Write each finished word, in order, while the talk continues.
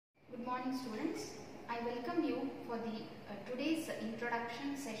morning students. I welcome you for the today's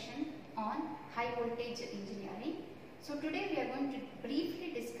introduction session on high voltage engineering. So today we are going to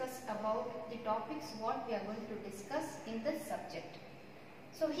briefly discuss about the topics what we are going to discuss in this subject.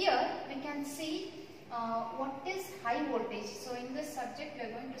 So here we can see what is high voltage. So in this subject we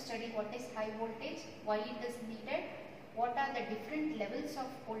are going to study what is high voltage, why it is needed, what are the different levels of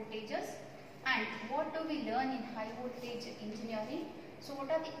voltages, and what do we learn in high voltage engineering. So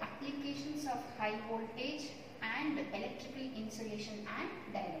what are the applications of high voltage and electrical insulation and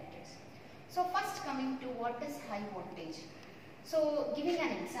dielectrics. So first coming to what is high voltage. So giving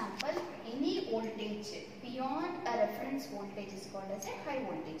an example, any voltage beyond a reference voltage is called as a high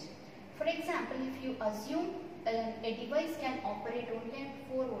voltage. For example, if you assume a device can operate only at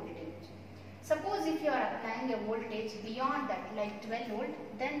 4 voltage. Suppose if you are applying a voltage beyond that, like 12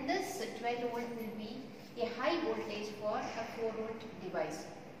 volt, then this 12 volt will be a high voltage for a 4 volt device.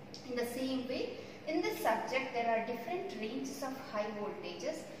 In the same way, in this subject there are different ranges of high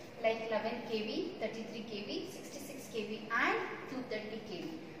voltages like 11 kV, 33 kV, 66 kV and 230 kV.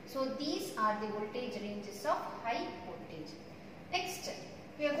 So these are the voltage ranges of high voltage. Next,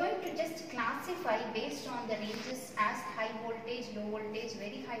 we are going to just classify based on the ranges as high voltage, low voltage,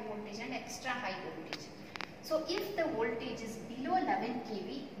 very high voltage and extra high voltage. So if the voltage is below 11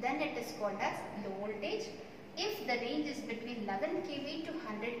 kV, then it is called as low voltage. If the range is between 11 kV to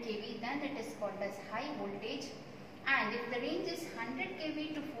 100 kV, then it is called as high voltage. And if the range is 100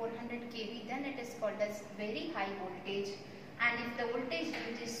 kV to 400 kV, then it is called as very high voltage. And if the voltage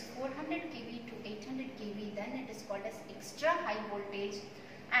range is 400 kV to 800 kV, then it is called as extra high voltage.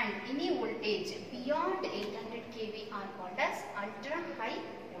 And any voltage beyond 800 kV are called as ultra high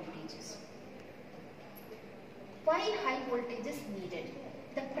voltages. Why high voltage is needed?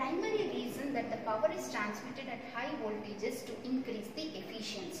 The primary reason that the power is transmitted at high voltage is to increase the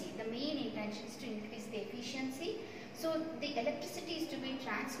efficiency. The main intention is to increase the efficiency. So the electricity is to be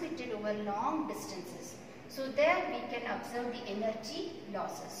transmitted over long distances. So there we can observe the energy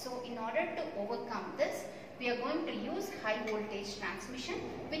losses. So in order to overcome this, we are going to use high voltage transmission,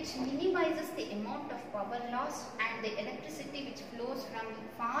 which minimizes the amount of power loss and the electricity which flows from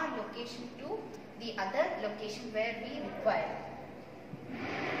far location to the other location where we require.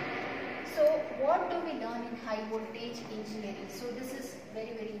 So what do we learn in high voltage engineering? So this is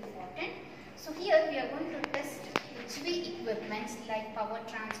very important. So here we are going to test HV equipments like power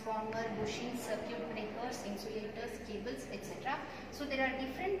transformer, bushing, circuit breakers, insulators, cables, etc. So there are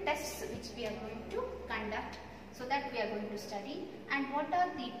different tests which we are going to conduct, so that we are going to study. And what are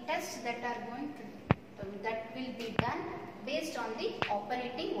the tests that are going to that will be done based on the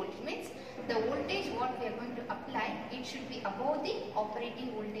operating voltage? Means the voltage what we are going to apply, it should be above the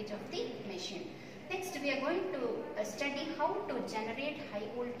operating voltage of the machine. Next, we are going to study how to generate high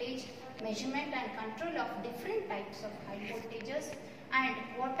voltage measurement and control of different types of high voltages, and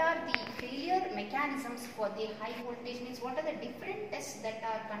what are the failure mechanisms for the high voltage, means what are the different tests that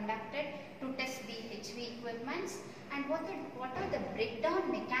are conducted to test the HV equipments, and what are the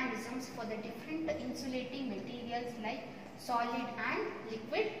breakdown mechanisms for the different insulating materials like solid and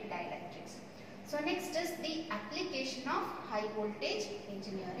liquid dielectrics. So next is the application of high voltage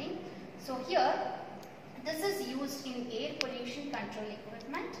engineering. So here this is used in air pollution control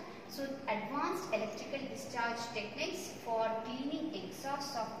equipment. So advanced electrical discharge techniques for cleaning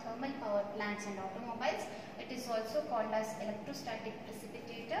exhausts of thermal power plants and automobiles. It is also called as electrostatic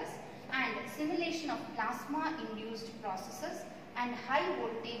precipitators, and simulation of plasma induced processes, and high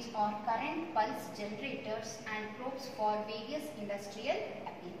voltage or current pulse generators and probes for various industrial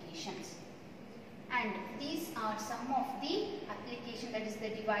applications. And these are some of the applications, that is the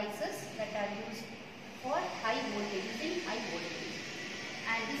devices that are used for high voltage, using high voltage.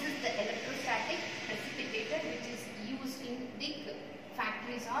 And this is the electrostatic precipitator which is used in big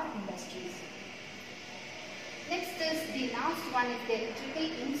factories or industries. Next is the last one is the electrical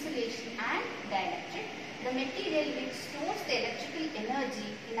insulation and dielectric. The material which stores the electrical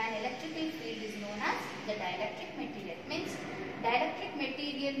energy in an electrical field is known as the dielectric material. Means dielectric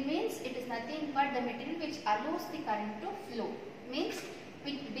material means it is nothing but the material which allows the current to flow. Means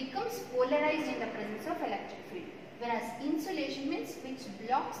it becomes polarized in the presence of electric field. Whereas insulation means which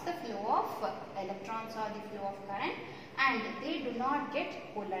blocks the flow of electrons or the flow of current, and they do not get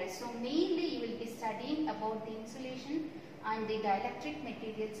polarized. So mainly you will be studying about the insulation and the dielectric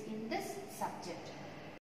materials in this subject.